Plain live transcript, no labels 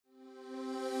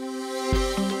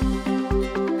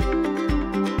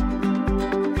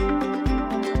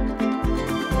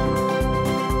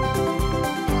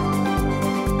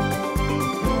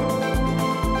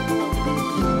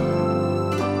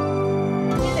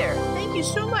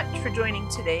much for joining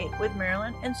today with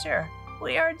Marilyn and Sarah.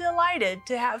 We are delighted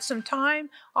to have some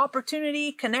time,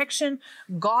 opportunity, connection,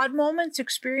 God moments,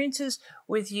 experiences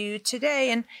with you today.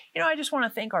 And, I just want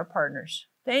to thank our partners.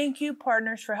 Thank you,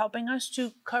 partners, for helping us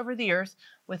to cover the earth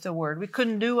with the word. We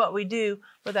couldn't do what we do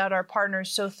without our partners.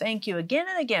 So thank you again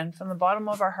and again from the bottom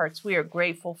of our hearts. We are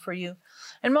grateful for you.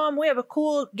 And Mom, we have a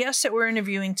cool guest that we're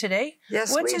interviewing today.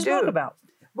 Yes, What's his book about?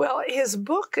 Well, his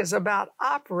book is about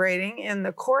operating in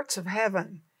the courts of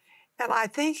heaven. And I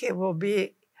think it will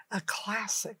be a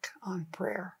classic on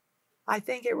prayer. I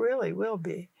think it really will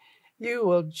be. You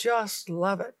will just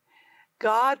love it.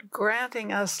 God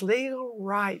granting us legal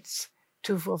rights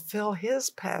to fulfill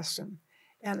his passion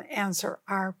and answer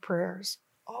our prayers.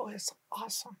 Oh, it's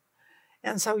awesome.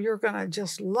 And so you're going to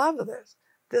just love this.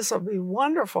 This will be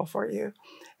wonderful for you.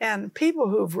 And people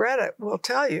who've read it will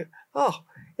tell you, oh,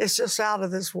 it's just out of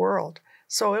this world.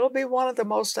 So it'll be one of the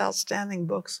most outstanding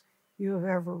books you have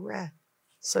ever read.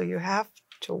 So you have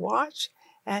to watch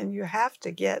and you have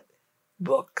to get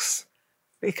books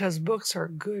because books are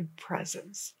good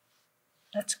presents.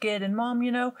 That's good. And Mom,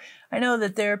 I know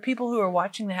that there are people who are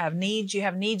watching that have needs. You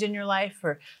have needs in your life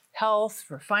for health,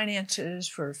 for finances,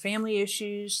 for family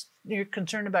issues. You're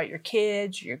concerned about your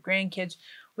kids, your grandkids.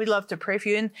 We'd love to pray for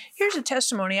you. And here's a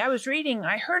testimony.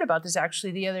 I heard about this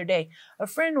actually the other day. A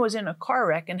friend was in a car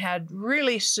wreck and had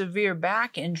really severe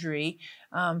back injury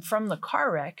from the car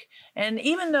wreck. And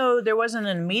even though there wasn't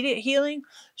an immediate healing,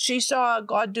 she saw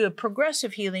God do a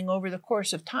progressive healing over the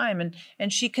course of time.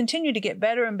 And she continued to get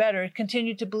better and better,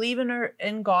 continued to believe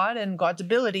in God and God's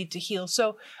ability to heal.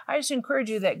 So I just encourage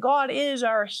you that God is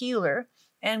our healer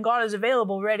and God is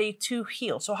available, ready to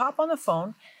heal. So hop on the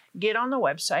phone, get on the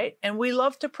website, and we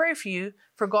love to pray for you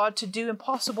for God to do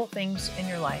impossible things in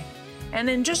your life. And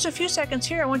in just a few seconds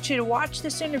here, I want you to watch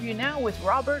this interview now with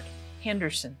Robert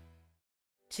Henderson.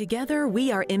 Together,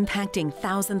 we are impacting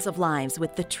thousands of lives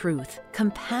with the truth,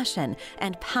 compassion,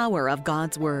 and power of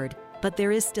God's Word. But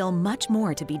there is still much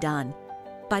more to be done.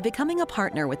 By becoming a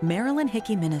partner with Marilyn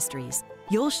Hickey Ministries,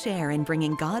 you'll share in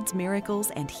bringing God's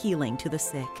miracles and healing to the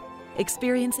sick,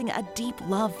 experiencing a deep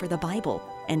love for the Bible,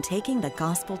 and taking the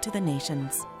gospel to the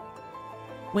nations.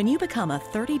 When you become a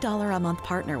 $30 a month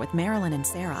partner with Marilyn and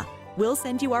Sarah, we'll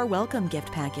send you our welcome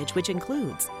gift package, which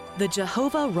includes the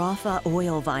Jehovah Rapha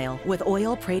oil vial with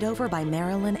oil prayed over by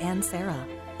Marilyn and Sarah,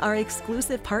 our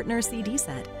exclusive partner CD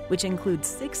set, which includes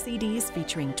 6 CDs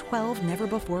featuring 12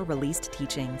 never-before-released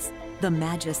teachings, the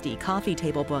Majesty coffee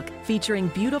table book featuring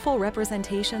beautiful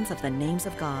representations of the names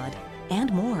of God,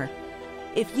 and more.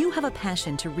 If you have a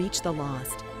passion to reach the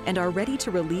lost and are ready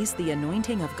to release the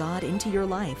anointing of God into your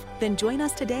life, then join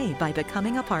us today by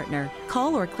becoming a partner.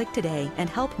 Call or click today and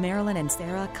help Marilyn and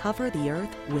Sarah cover the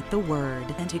earth with the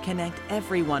Word and to connect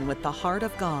everyone with the heart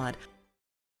of God.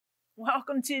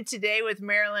 Welcome to Today with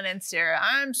Marilyn and Sarah.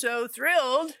 I'm so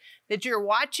thrilled that you're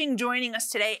watching, joining us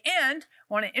today, and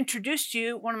I want to introduce to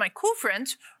you one of my cool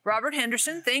friends, Robert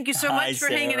Henderson. Thank you so much for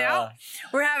hanging out.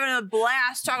 We're having a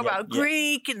blast talking about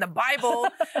Greek and the Bible.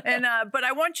 And but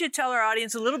I want you to tell our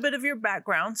audience a little bit of your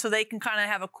background so they can kind of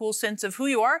have a cool sense of who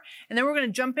you are. And then we're going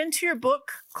to jump into your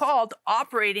book called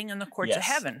Operating in the Courts of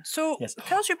Heaven. So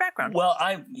tell us your background. Well,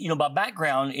 my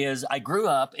background is I grew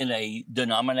up in a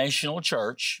denominational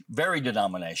church, very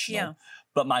denominational. Yeah.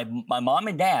 But my mom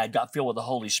and dad got filled with the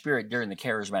Holy Spirit during the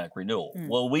charismatic renewal.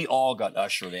 Well, we all got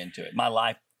ushered into it. My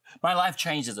life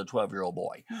changed as a 12-year-old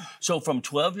boy. So from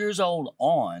 12 years old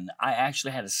on, I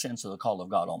actually had a sense of the call of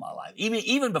God on my life,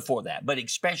 even before that, but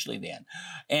especially then.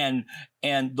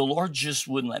 And the Lord just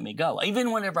wouldn't let me go.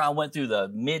 Even whenever I went through the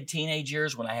mid-teenage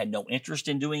years when I had no interest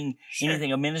in doing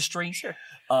anything of ministry,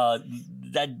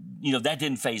 that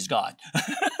didn't faze God.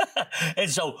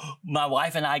 And so my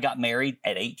wife and I got married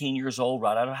at 18 years old,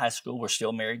 right out of high school. We're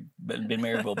still married, been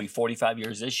married, we'll be 45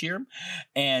 years this year,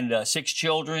 and 6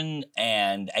 children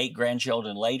and 8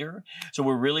 grandchildren later. So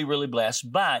we're really, really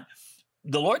blessed. But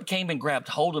the Lord came and grabbed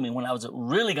hold of me when I was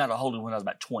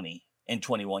about 20 and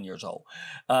 21 years old.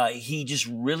 He just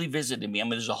really visited me. I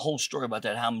mean, there's a whole story about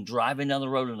that, how I'm driving down the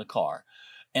road in a car,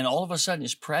 and all of a sudden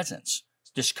his presence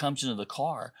just comes into the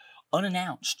car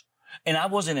unannounced. And I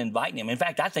wasn't inviting him. In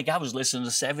fact, I think I was listening to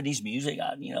 70s music,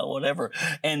 whatever,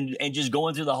 and just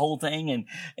going through the whole thing.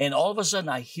 And all of a sudden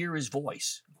I hear his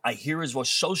voice. I hear his voice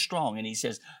so strong. And he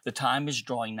says, the time is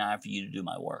drawing nigh for you to do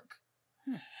my work.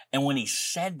 And when he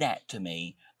said that to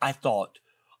me, I thought,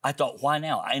 why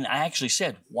now? And I actually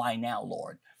said, why now,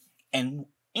 Lord? And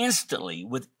instantly,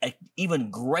 with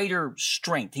even greater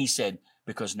strength, he said,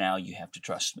 because now you have to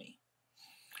trust me.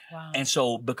 Wow. And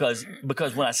so because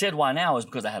when I said why now is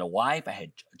because I had a wife, I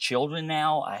had children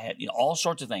now, I had all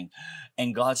sorts of things.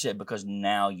 And God said, because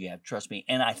now you have to trust me.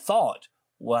 And I thought,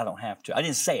 well, I don't have to. I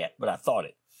didn't say it, but I thought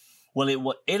it.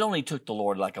 Well, it only took the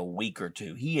Lord like a week or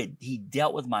two. He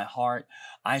dealt with my heart.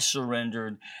 I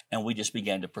surrendered, and we just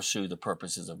began to pursue the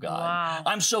purposes of God. Wow.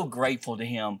 I'm so grateful to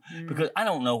Him because I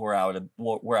don't know where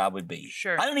I would be.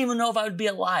 Sure. I don't even know if I would be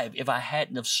alive if I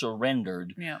hadn't have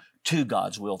surrendered Yeah. to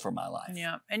God's will for my life.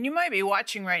 Yeah. And you might be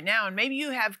watching right now, and maybe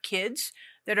you have kids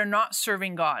that are not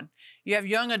serving God. You have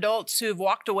young adults who have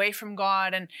walked away from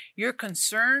God, and you're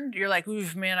concerned. You're like,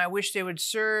 oof, man, I wish they would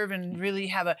serve and really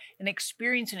have an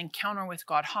experience, an encounter with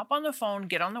God. Hop on the phone,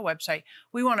 get on the website.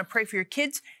 We want to pray for your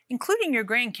kids, including your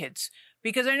grandkids,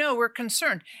 because I know we're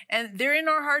concerned. And they're in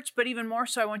our hearts, but even more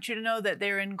so, I want you to know that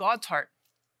they're in God's heart.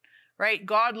 Right?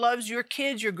 God loves your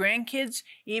kids, your grandkids,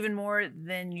 even more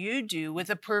than you do,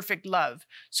 with a perfect love.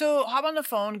 So hop on the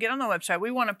phone, get on the website. We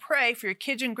want to pray for your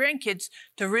kids and grandkids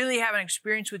to really have an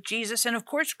experience with Jesus. And of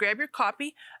course, grab your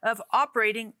copy of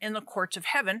Operating in the Courts of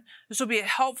Heaven. This will be a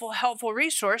helpful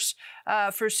resource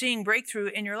for seeing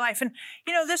breakthrough in your life. And,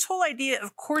 you know, this whole idea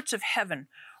of courts of heaven,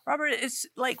 Robert, it's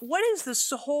like, what is this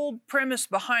whole premise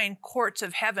behind courts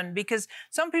of heaven? Because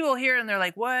some people hear and they're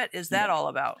like, what is that all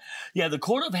about? Yeah, the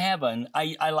court of heaven,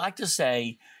 I like to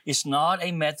say, it's not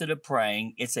a method of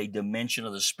praying, it's a dimension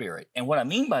of the Spirit. And what I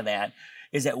mean by that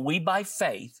is that we, by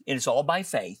faith, and it's all by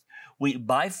faith,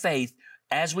 by faith,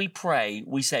 as we pray,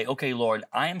 we say, okay, Lord,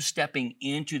 I am stepping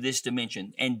into this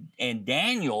dimension. And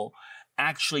Daniel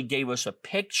actually gave us a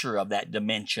picture of that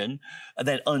dimension, of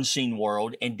that unseen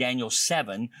world, in Daniel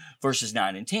 7, verses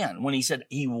 9 and 10, when he said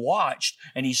he watched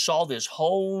and he saw this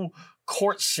whole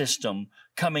court system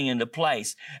coming into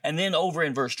place. And then over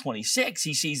in verse 26,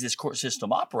 he sees this court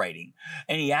system operating.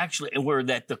 And he actually, where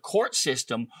that the court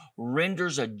system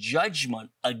renders a judgment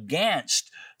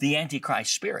against the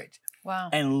Antichrist spirit. Wow.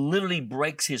 And literally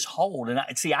breaks his hold. And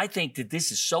I think that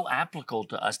this is so applicable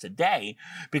to us today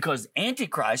because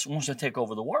Antichrist wants to take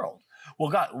over the world.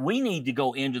 Well, God, we need to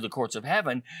go into the courts of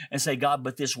heaven and say, God,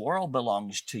 but this world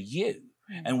belongs to you.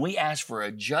 Mm-hmm. And we ask for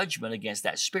a judgment against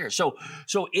that spirit. So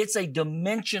it's a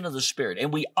dimension of the Spirit,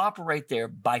 and we operate there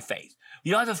by faith.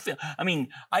 You don't have to feel,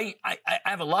 I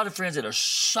have a lot of friends that are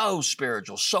so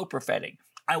spiritual, so prophetic.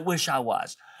 I wish I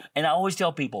was. And I always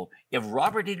tell people, if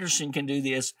Robert Henderson can do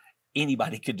this,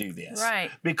 anybody could do this. Right.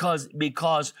 Because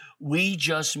we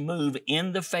just move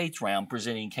in the faith realm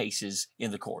presenting cases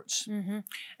in the courts. Mm-hmm.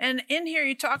 And in here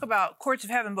you talk about courts of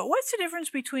heaven, but what's the difference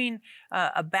between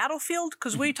a battlefield?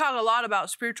 Because we talk a lot about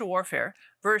spiritual warfare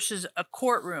versus a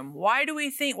courtroom. Why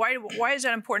is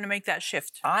that important to make that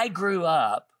shift? I grew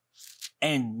up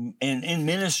and in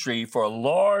ministry for a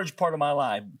large part of my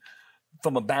life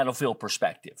from a battlefield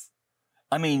perspective.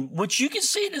 I mean, which you can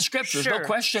see in the scriptures, no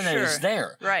question that it's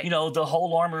there. Right. You know, the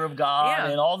whole armor of God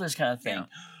and all this kind of thing. Yeah.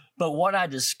 But what I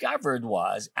discovered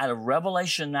was out of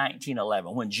Revelation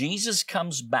 19:11, when Jesus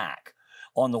comes back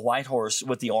on the white horse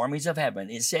with the armies of heaven,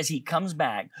 it says he comes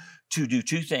back to do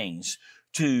two things,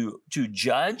 to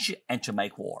judge and to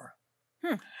make war.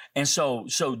 And so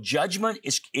judgment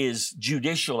is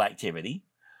judicial activity,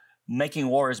 making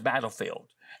war is battlefield.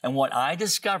 And what I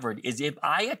discovered is if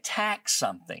I attack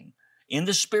something in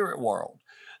the spirit world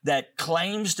that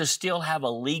claims to still have a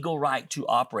legal right to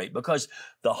operate, because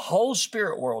the whole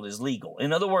spirit world is legal.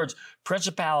 In other words,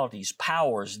 principalities,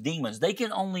 powers, demons, they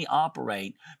can only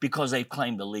operate because they've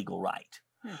claimed a legal right.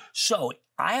 So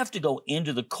I have to go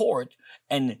into the court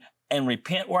and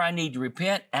repent where I need to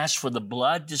repent, ask for the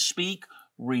blood to speak,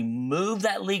 remove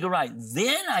that legal right.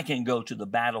 Then I can go to the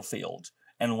battlefield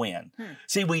and win.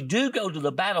 See, we do go to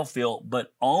the battlefield,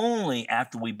 but only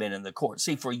after we've been in the court.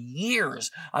 See, for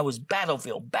years, I was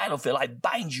battlefield, I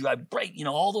bind you, I break,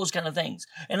 all those kind of things.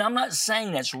 And I'm not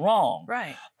saying that's wrong.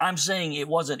 Right. I'm saying it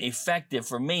wasn't effective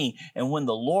for me. And when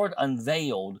the Lord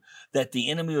unveiled that the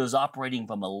enemy was operating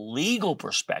from a legal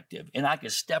perspective and I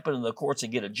could step into the courts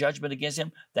and get a judgment against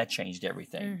him, that changed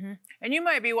everything. Mm-hmm. And you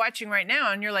might be watching right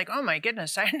now and you're like, oh my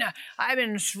goodness, I've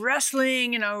been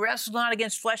wrestling, wrestled not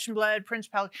against flesh and blood,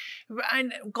 principalities.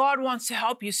 And God wants to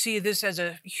help you see this as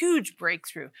a huge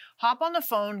breakthrough. Hop on the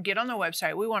phone, get on the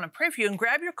website. We want to pray for you and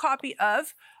grab your copy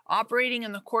of Operating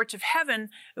in the Courts of Heaven.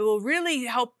 It will really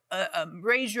help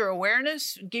raise your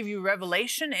awareness, give you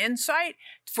revelation, insight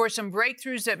for some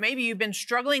breakthroughs that maybe you've been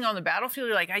struggling on the battlefield.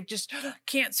 You're like, I just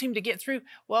can't seem to get through.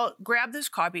 Well, grab this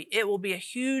copy. It will be a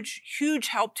huge, huge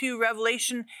help to you.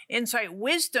 Revelation, insight,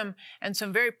 wisdom, and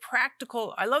some very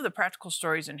practical. I love the practical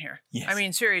stories in here. Yes. I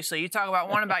mean, seriously, you talk about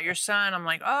one about your son. I'm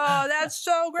like, oh, that's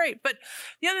so great. But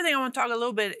the other thing I want to talk a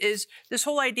little bit is this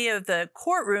whole idea of the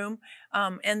courtroom.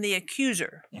 and the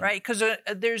accuser, right? Because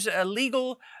there's a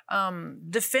legal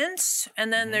defense,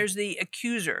 and then there's the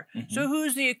accuser. So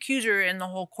who's the accuser in the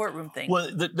whole courtroom thing? Well,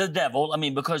 the devil. I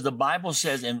mean, because the Bible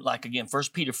says in, like, again, 1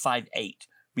 Peter 5:8,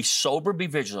 be sober, be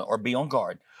vigilant, or be on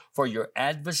guard, for your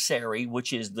adversary,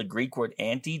 which is the Greek word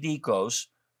antidikos,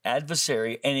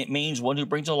 adversary, and it means one who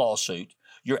brings a lawsuit.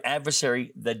 Your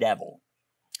adversary, the devil.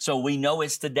 So we know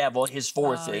it's the devil, his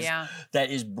forces, that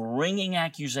is bringing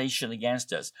accusation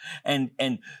against us. And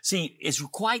see, it's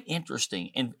quite interesting.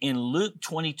 In Luke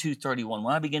 22:31,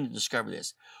 when I begin to discover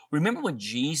this, remember what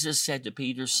Jesus said to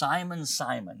Peter, Simon,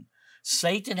 Simon,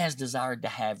 Satan has desired to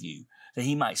have you, that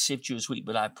he might sift you as wheat,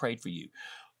 but I prayed for you.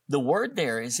 The word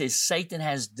there is Satan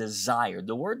has desired.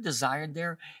 The word desired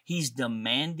there, he's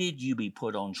demanded you be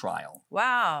put on trial.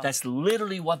 Wow. That's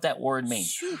literally what that word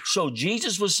means. So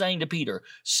Jesus was saying to Peter,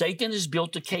 Satan has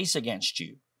built a case against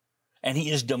you, and he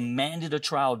has demanded a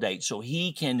trial date so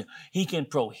he can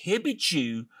prohibit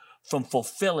you from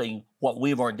fulfilling what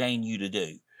we've ordained you to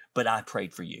do. But I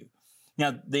prayed for you.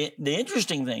 Now, the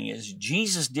interesting thing is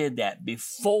Jesus did that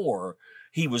before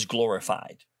he was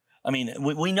glorified. I mean,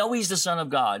 we know he's the Son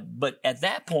of God, but at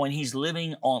that point, he's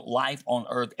living on life on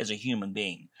earth as a human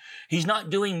being. He's not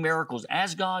doing miracles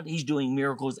as God. He's doing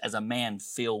miracles as a man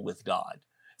filled with God.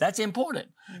 That's important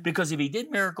because if he did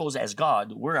miracles as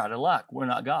God, we're out of luck. We're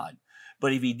not God.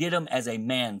 But if he did them as a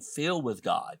man filled with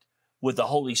God, with the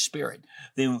Holy Spirit,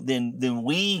 then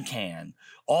we can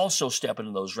also step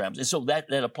into those realms. And so that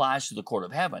applies to the court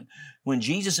of heaven. When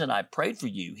Jesus and I prayed for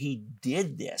you, he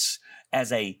did this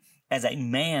as a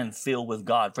man filled with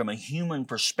God from a human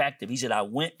perspective. He said, I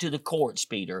went to the courts,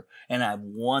 Peter, and I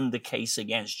won the case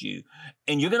against you.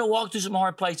 And you're going to walk through some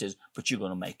hard places, but you're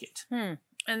going to make it.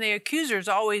 And the accuser is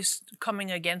always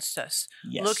coming against us,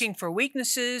 looking for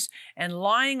weaknesses and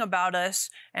lying about us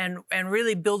and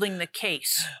really building the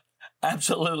case.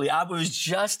 Absolutely. I was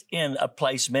just in a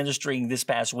place ministering this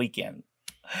past weekend,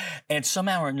 and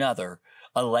somehow or another,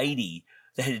 a lady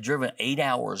that had driven 8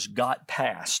 hours got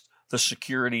past the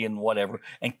security and whatever,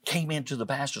 and came into the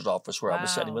pastor's office where I was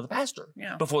sitting with the pastor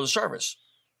before the service.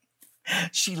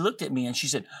 She looked at me and she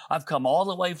said, I've come all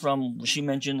the way from, she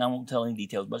mentioned, I won't tell any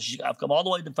details, but I've come all the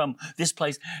way from this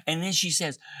place. And then she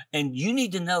says, and you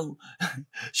need to know,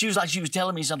 she was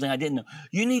telling me something I didn't know.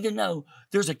 You need to know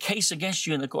there's a case against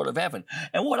you in the court of heaven.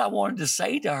 And what I wanted to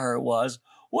say to her was,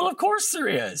 well, of course there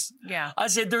is. Yeah. I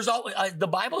said, there's always, the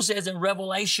Bible says in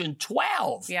Revelation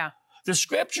 12. Yeah. The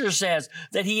scripture says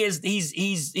that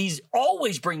he's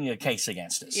always bringing a case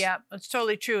against us. Yeah, that's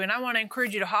totally true. And I want to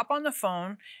encourage you to hop on the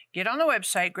phone, get on the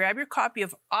website, grab your copy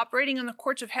of Operating in the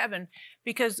Courts of Heaven,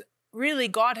 because really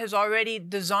God has already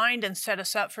designed and set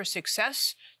us up for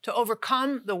success to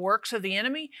overcome the works of the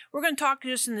enemy. We're going to talk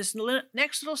just in this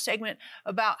next little segment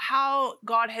about how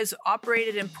God has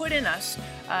operated and put in us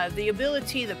the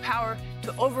ability, the power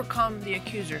to overcome the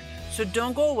accuser. So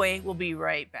don't go away. We'll be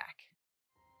right back.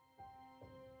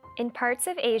 In parts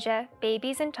of Asia,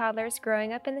 babies and toddlers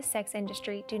growing up in the sex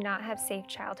industry do not have safe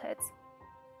childhoods.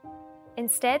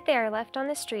 Instead, they are left on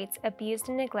the streets, abused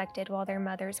and neglected while their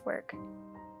mothers work.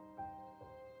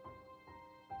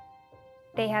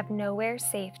 They have nowhere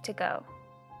safe to go.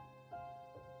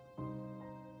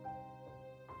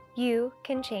 You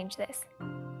can change this.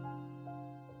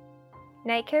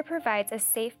 Night Care provides a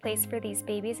safe place for these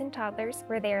babies and toddlers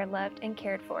where they are loved and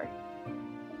cared for.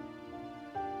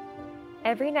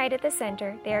 Every night at the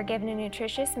center, they are given a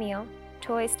nutritious meal,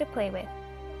 toys to play with,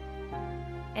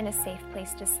 and a safe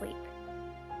place to sleep.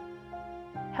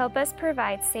 Help us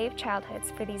provide safe childhoods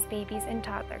for these babies and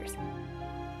toddlers.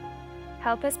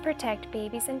 Help us protect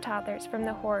babies and toddlers from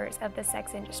the horrors of the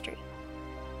sex industry.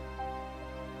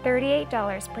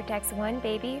 $38 protects one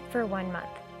baby for 1 month.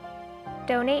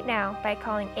 Donate now by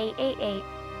calling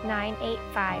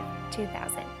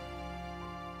 888-985-2000.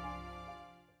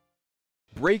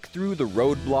 Break through the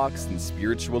roadblocks and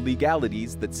spiritual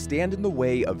legalities that stand in the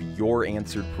way of your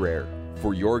answered prayer.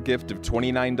 For your gift of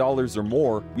 $29 or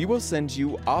more, we will send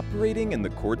you Operating in the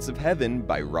Courts of Heaven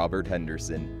by Robert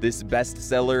Henderson. This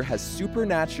bestseller has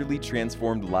supernaturally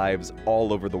transformed lives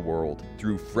all over the world.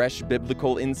 Through fresh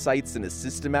biblical insights and a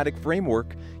systematic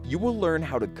framework, you will learn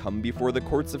how to come before the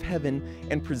courts of heaven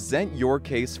and present your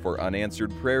case for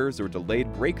unanswered prayers or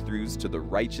delayed breakthroughs to the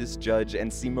righteous judge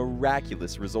and see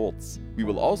miraculous results. We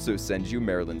will also send you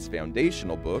Marilyn's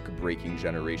foundational book, Breaking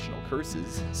Generational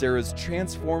Curses, Sarah's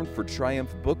Transformed for Triumph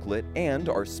booklet, and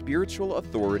our Spiritual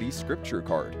Authority Scripture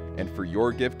card. And for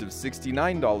your gift of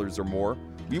 $69 or more,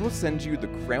 we will send you the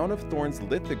Crown of Thorns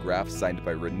lithograph signed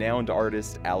by renowned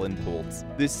artist Alan Pultz.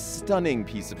 This stunning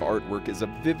piece of artwork is a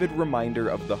vivid reminder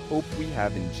of the hope we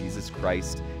have in Jesus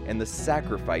Christ and the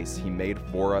sacrifice he made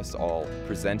for us all.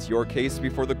 Present your case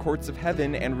before the courts of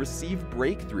heaven and receive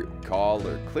breakthrough. Call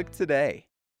or click today.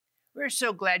 We're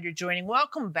so glad you're joining.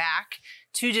 Welcome back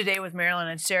to Today with Marilyn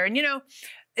and Sarah. And you know,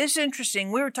 it's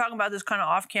interesting. We were talking about this kind of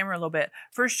off camera a little bit.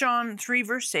 1 John 3,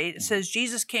 verse 8, it says,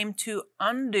 Jesus came to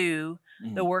undo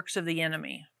the works of the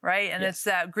enemy, right? And it's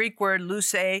that Greek word,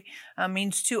 loose,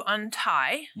 means to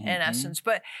untie in essence.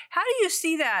 But how do you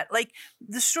see that? Like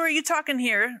the story you're talking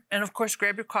here, and of course,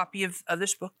 grab your copy of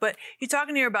this book, but you're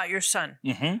talking here about your son,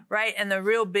 right? And the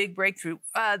real big breakthrough.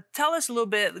 Tell us a little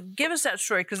bit, give us that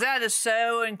story, because that is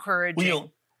so encouraging.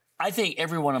 Well, I think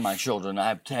every one of my children,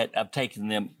 I've taken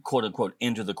them, quote unquote,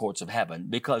 into the courts of heaven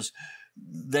because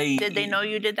they... Did they know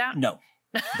you did that? No.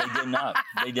 They did not.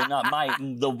 They did not.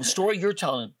 The story you're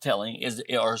telling is,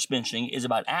 or mentioning, is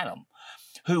about Adam,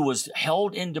 who was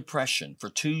held in depression for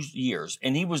 2 years,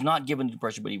 and he was not given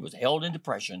depression, but he was held in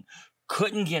depression,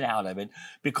 couldn't get out of it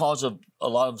because of a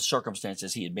lot of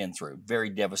circumstances he had been through, very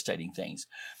devastating things,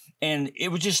 and it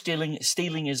was just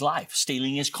stealing his life,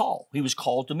 stealing his call. He was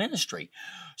called to ministry.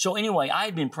 So anyway, I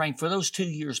had been praying for those 2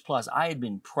 years plus. I had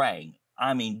been praying.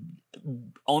 I mean,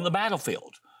 on the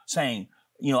battlefield, saying,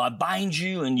 you know, I bind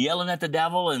you, and yelling at the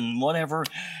devil and whatever.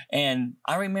 And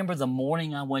I remember the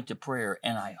morning I went to prayer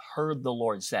and I heard the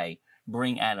Lord say,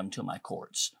 bring Adam to my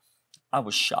courts. I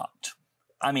was shocked.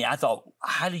 I mean, I thought,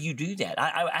 how do you do that?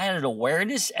 I had an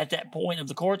awareness at that point of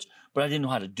the courts, but I didn't know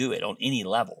how to do it on any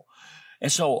level.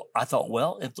 And so I thought,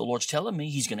 well, if the Lord's telling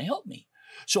me, he's going to help me.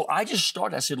 So I just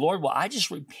started. I said, Lord, well, I just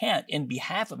repent in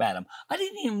behalf of Adam. I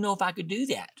didn't even know if I could do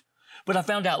that. But I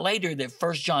found out later that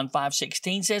 1 John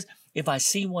 5:16 says, if I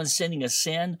see one sinning a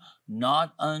sin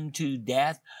not unto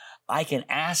death, I can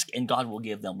ask and God will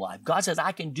give them life. God says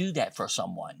I can do that for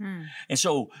someone. And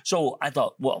so I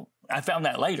thought, well, I found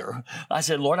that later. I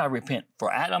said, Lord, I repent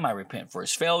for Adam. I repent for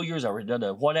his failures. I repent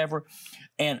whatever.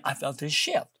 And I felt this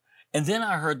shift. And then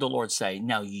I heard the Lord say,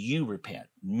 now you repent,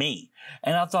 me.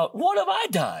 And I thought, what have I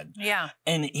done? Yeah.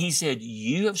 And he said,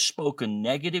 you have spoken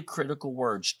negative, critical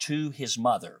words to his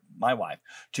mother, my wife,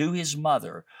 to his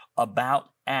mother about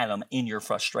Adam in your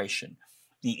frustration.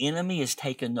 The enemy has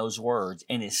taken those words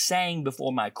and is saying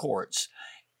before my courts,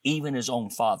 even his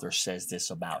own father says this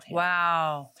about him.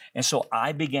 Wow. And so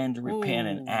I began to repent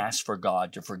and ask for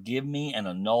God to forgive me and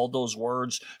annul those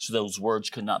words so those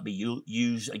words could not be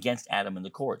used against Adam in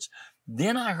the courts.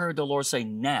 Then I heard the Lord say,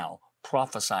 now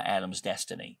prophesy Adam's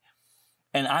destiny.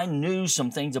 And I knew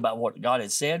some things about what God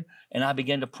had said, and I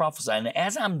began to prophesy. And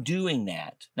as I'm doing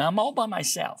that, now I'm all by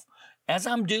myself. As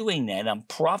I'm doing that, I'm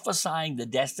prophesying the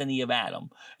destiny of Adam,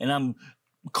 and I'm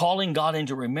calling God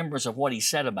into remembrance of what he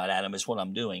said about Adam is what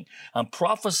I'm doing. I'm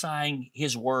prophesying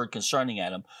his word concerning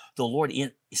Adam. The Lord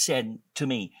said to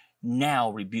me, now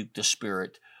rebuke the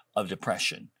spirit of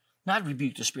depression. Not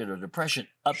rebuke the spirit of depression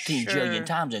up to a jillion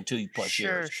times in 2+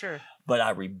 years. But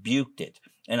I rebuked it,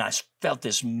 and I felt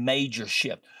this major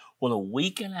shift. Well, a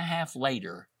week and a half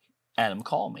later, Adam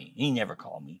called me. He never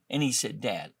called me. And he said,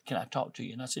 Dad, can I talk to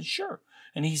you? And I said, sure.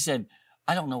 And he said,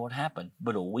 I don't know what happened,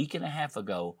 but a week and a half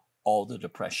ago, all the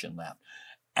depression left.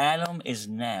 Adam is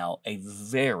now a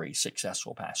very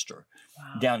successful pastor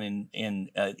down in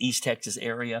East Texas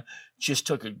area. Just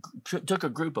took a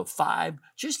group of 5.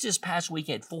 Just this past week,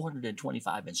 had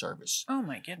 425 in service. Oh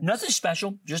my goodness! Nothing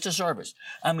special, just a service.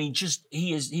 I mean,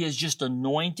 he is just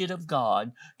anointed of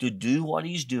God to do what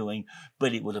he's doing.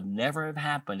 But it would have never have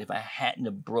happened if I hadn't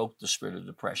have broke the spirit of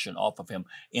depression off of him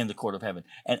in the court of heaven.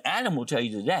 And Adam will tell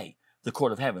you today, the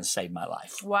court of heaven saved my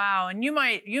life. Wow. And you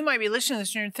might be listening to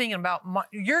this and you're thinking about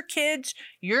your kids,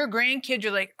 your grandkids.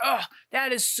 You're like, oh,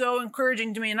 that is so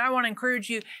encouraging to me. And I want to encourage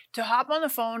you to hop on the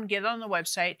phone, get on the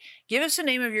website, give us the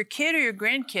name of your kid or your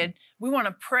grandkid. We want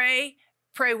to pray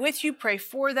with you, pray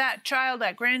for that child,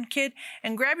 that grandkid,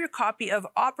 and grab your copy of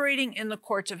Operating in the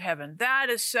Courts of Heaven. That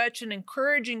is such an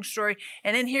encouraging story.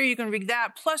 And in here you can read that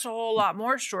plus a whole lot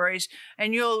more stories,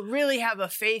 and you'll really have a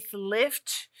faith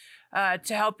lift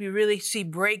to help you really see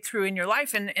breakthrough in your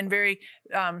life in very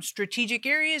strategic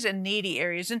areas and needy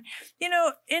areas. And, you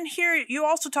know, in here, you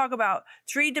also talk about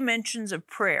 3 dimensions of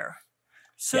prayer.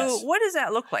 So what does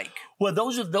that look like? Well,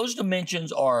 those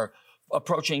dimensions are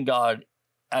approaching God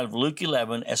out of Luke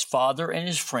 11 as Father and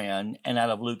his friend, and out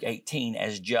of Luke 18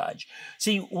 as judge.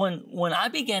 See, when I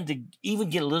began to even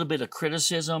get a little bit of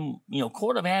criticism,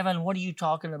 court of heaven, what are you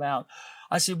talking about?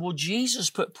 I said, well, Jesus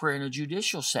put prayer in a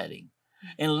judicial setting.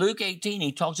 In Luke 18,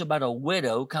 he talks about a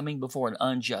widow coming before an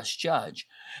unjust judge.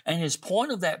 And his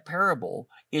point of that parable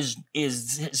is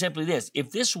simply this.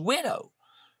 If this widow,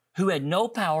 who had no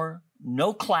power,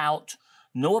 no clout,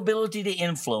 no ability to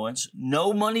influence,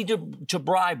 no money to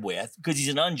bribe with, because he's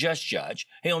an unjust judge,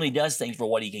 he only does things for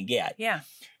what he can get. Yeah.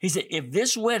 He said, if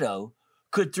this widow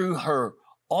could, through her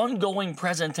ongoing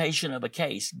presentation of a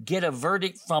case, get a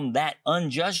verdict from that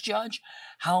unjust judge,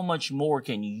 how much more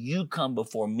can you come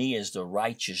before me as the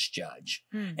righteous judge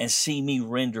and see me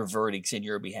render verdicts in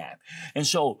your behalf? And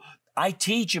so I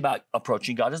teach about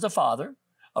approaching God as a father,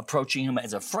 approaching him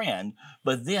as a friend,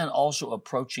 but then also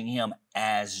approaching him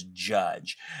as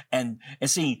judge. And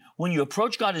see, when you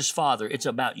approach God as father, it's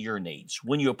about your needs.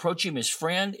 When you approach him as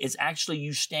friend, it's actually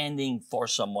you standing for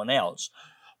someone else.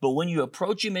 But when you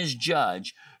approach him as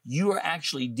judge, you are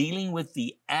actually dealing with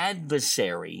the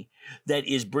adversary that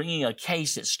is bringing a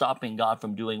case that's stopping God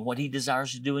from doing what he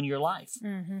desires to do in your life.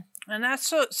 Mm-hmm. And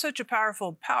that's such a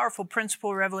powerful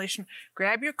principle of revelation.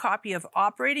 Grab your copy of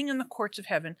Operating in the Courts of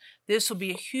Heaven. This will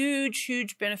be a huge,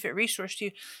 huge benefit resource to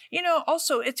you. You know,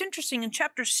 also, it's interesting in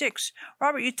chapter 6,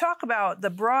 Robert, you talk about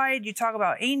the bride, you talk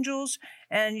about angels,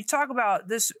 and you talk about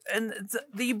this, and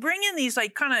you bring in these,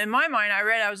 like, kind of, in my mind,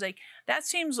 I was like, that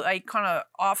seems like kind of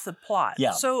off the plot.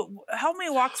 Yeah. So help me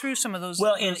walk through some of those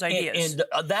ideas.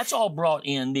 And that's all brought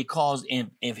in because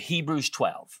in Hebrews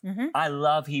 12, I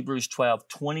love Hebrews 12,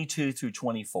 22 through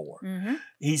 24.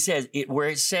 He says, where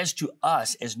it says to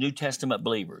us as New Testament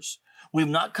believers, we've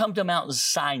not come to Mount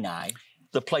Sinai,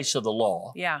 the place of the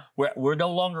law. Yeah. We're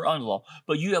no longer under law,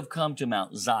 but you have come to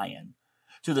Mount Zion,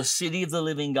 to the city of the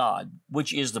living God,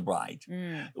 which is the bride.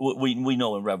 We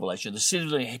know in Revelation, the city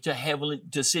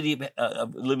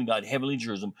of living God, heavenly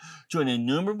Jerusalem, to an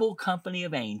innumerable company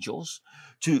of angels,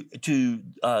 to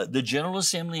the general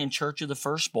assembly and church of the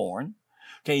firstborn.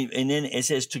 Okay, and then it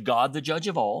says to God, the judge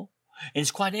of all. And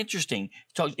it's quite interesting.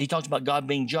 He talks about God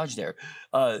being judge there.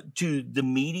 To the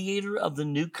mediator of the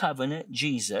new covenant,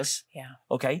 Jesus. Yeah.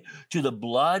 Okay. To the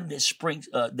blood that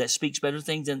speaks better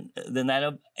things than that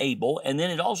of Abel. And then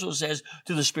it also says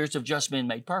to the spirits of just men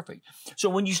made perfect. So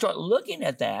when you start looking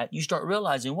at that, you start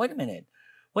realizing, wait a minute.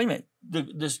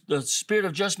 The spirit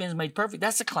of just men is made perfect.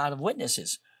 That's a cloud of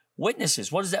witnesses.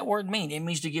 Witnesses. What does that word mean? It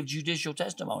means to give judicial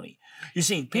testimony. You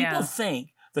see, people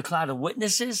think the cloud of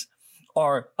witnesses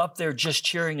are up there just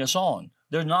cheering us on.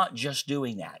 They're not just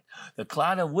doing that. The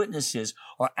cloud of witnesses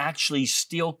are actually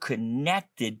still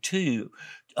connected to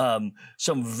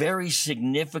some very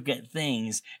significant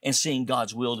things and seeing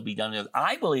God's will to be done.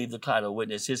 I believe the cloud of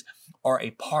witnesses are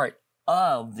a part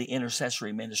of the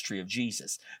intercessory ministry of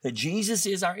Jesus, that Jesus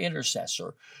is our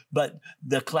intercessor, but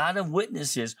the cloud of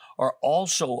witnesses are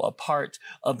also a part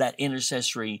of that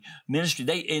intercessory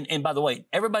ministry. And by the way,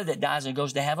 everybody that dies and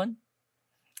goes to heaven,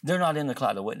 they're not in the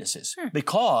cloud of witnesses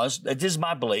because, this is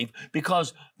my belief,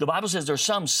 because the Bible says there's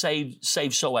some saved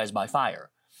so as by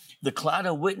fire. The cloud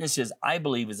of witnesses, I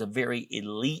believe, is a very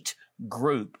elite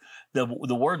group. The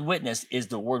word witness is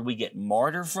the word we get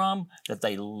martyr from, that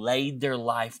they laid their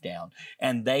life down.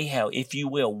 And they have, if you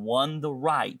will, won the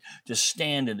right to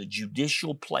stand in a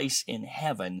judicial place in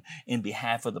heaven in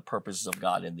behalf of the purposes of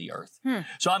God in the earth.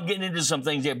 So I'm getting into some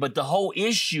things there, but the whole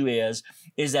issue is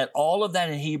that all of that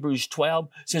in Hebrews 12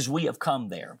 says we have come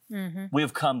there. We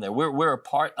have come there. We're a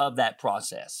part of that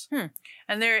process.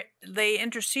 And they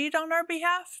intercede on our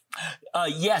behalf?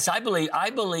 Yes, I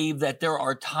believe that there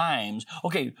are times,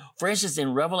 okay, for instance,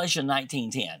 in Revelation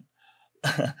 19:10,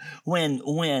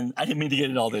 when I didn't mean to get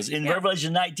into all this, in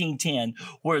Revelation 19:10,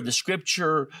 where the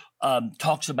scripture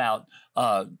talks about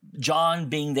John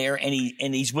being there and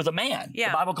he's with a man. The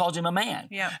Bible calls him a man.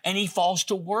 And he falls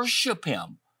to worship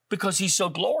him because he's so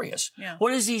glorious.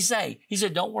 What does he say? He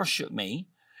said, don't worship me.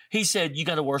 He said, you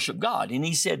got to worship God. And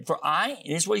he said, and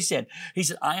this is what he said. He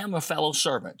said, I am a fellow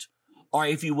servant. Or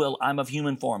if you will, I'm of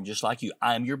human form, just like you.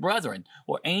 I am your brethren.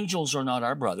 Well, angels are not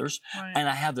our brothers, and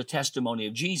I have the testimony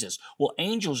of Jesus. Well,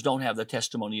 angels don't have the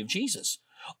testimony of Jesus.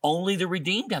 Only the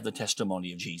redeemed have the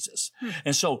testimony of Jesus.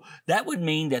 And so that would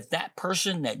mean that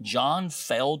person that John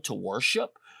failed to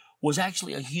worship was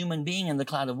actually a human being in the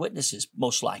cloud of witnesses,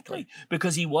 most likely,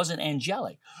 because he wasn't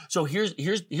angelic. So here's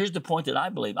the point that I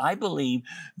believe. I believe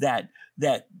that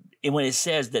when it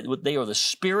says that they are the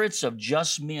spirits of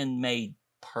just men made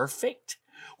perfect,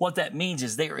 what that means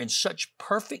is they are in such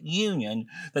perfect union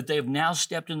that they have now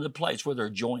stepped into the place where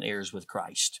they're joint heirs with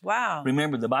Christ. Wow.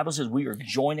 Remember, the Bible says we are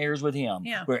joint heirs with him.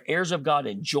 We're heirs of God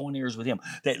and joint heirs with him.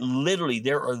 That literally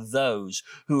there are those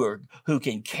who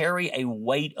can carry a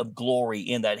weight of glory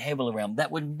in that heavenly realm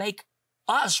that would make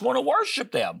us want to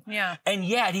worship them. And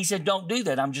yet he said, don't do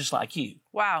that. I'm just like you.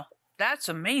 Wow. That's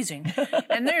amazing.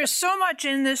 And there's so much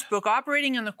in this book,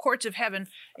 Operating in the Courts of Heaven,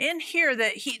 in here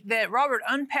that Robert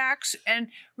unpacks and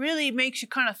really makes you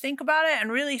kind of think about it,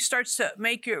 and really starts to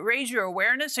raise your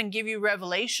awareness and give you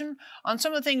revelation on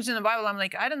some of the things in the Bible. I'm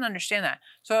like, I didn't understand that.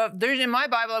 So in my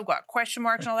Bible, I've got question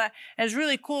marks and all that. And it's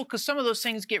really cool because some of those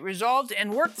things get resolved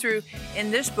and worked through in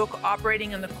this book,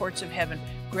 Operating in the Courts of Heaven.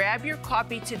 Grab your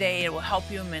copy today. It will help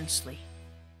you immensely.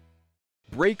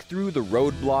 Break through the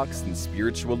roadblocks and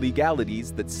spiritual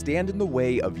legalities that stand in the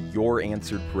way of your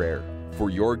answered prayer. For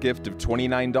your gift of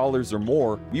 $29 or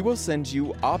more, we will send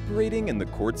you Operating in the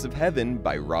Courts of Heaven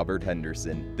by Robert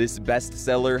Henderson. This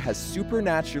bestseller has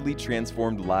supernaturally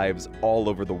transformed lives all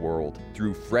over the world.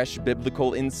 Through fresh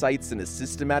biblical insights and a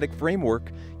systematic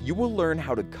framework, you will learn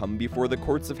how to come before the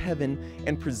courts of heaven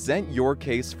and present your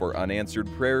case for unanswered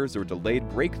prayers or delayed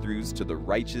breakthroughs to the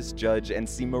righteous judge and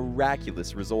see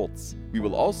miraculous results. We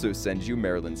will also send you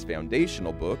Marilyn's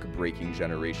foundational book, Breaking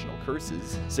Generational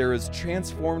Curses, Sarah's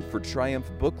Transformed for Triumph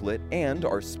booklet, and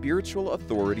our Spiritual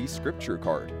Authority scripture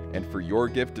card. And for your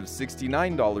gift of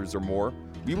 $69 or more,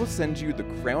 we will send you the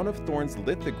Crown of Thorns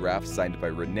lithograph signed by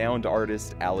renowned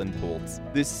artist Alan Boltz.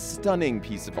 This stunning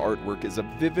piece of artwork is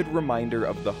a vivid reminder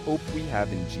of the hope we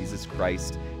have in Jesus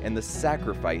Christ and the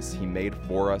sacrifice he made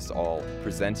for us all.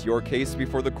 Present your case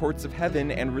before the courts of heaven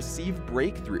and receive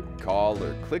breakthrough. Call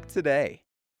or click today.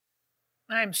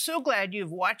 I'm so glad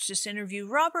you've watched this interview.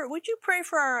 Robert, would you pray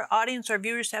for our audience, our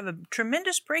viewers, to have a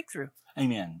tremendous breakthrough?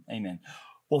 Amen. Amen.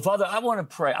 Well, Father, I want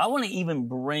to pray. I want to even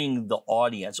bring the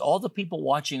audience, all the people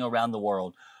watching around the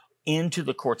world, into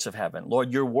the courts of heaven.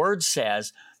 Lord, your word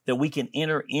says that we can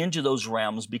enter into those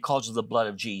realms because of the blood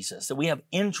of Jesus, that we have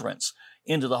entrance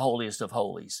into the holiest of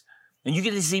holies. And you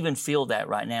can just even feel that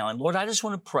right now. And Lord, I just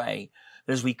want to pray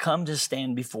that as we come to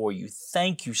stand before you,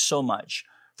 thank you so much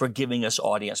for giving us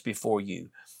audience before you.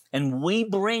 And we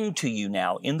bring to you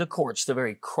now in the courts the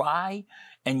very cry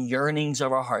and yearnings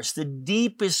of our hearts, the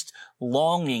deepest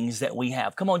longings that we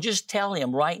have. Come on, just tell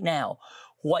him right now,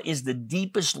 what is the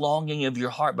deepest longing of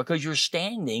your heart? Because you're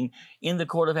standing in the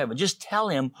court of heaven. Just tell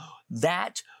him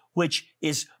that which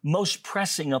is most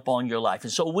pressing upon your life.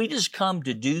 And so we just come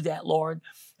to do that, Lord.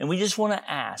 And we just want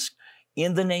to ask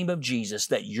in the name of Jesus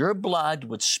that your blood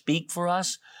would speak for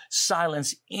us,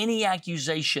 silence any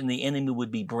accusation the enemy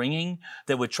would be bringing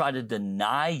that would try to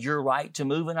deny your right to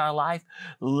move in our life.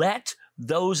 Let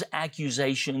those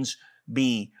accusations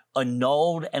be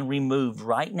annulled and removed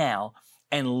right now,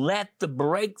 and let the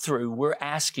breakthrough we're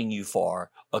asking you for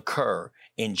occur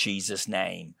in Jesus'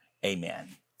 name.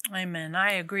 Amen. Amen.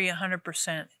 I agree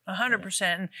 100%. 100%.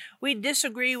 And we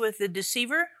disagree with the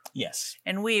deceiver. Yes.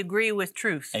 And we agree with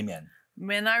truth. Amen.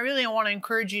 And I really want to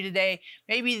encourage you today,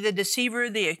 maybe the deceiver,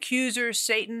 the accuser,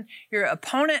 Satan, your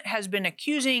opponent has been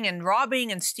accusing and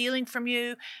robbing and stealing from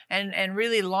you and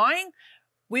really lying.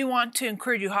 We want to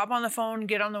encourage you, hop on the phone,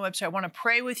 get on the website. I want to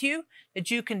pray with you that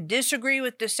you can disagree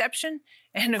with deception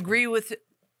and agree with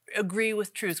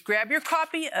truth. Grab your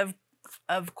copy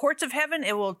of Courts of Heaven.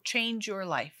 It will change your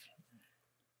life.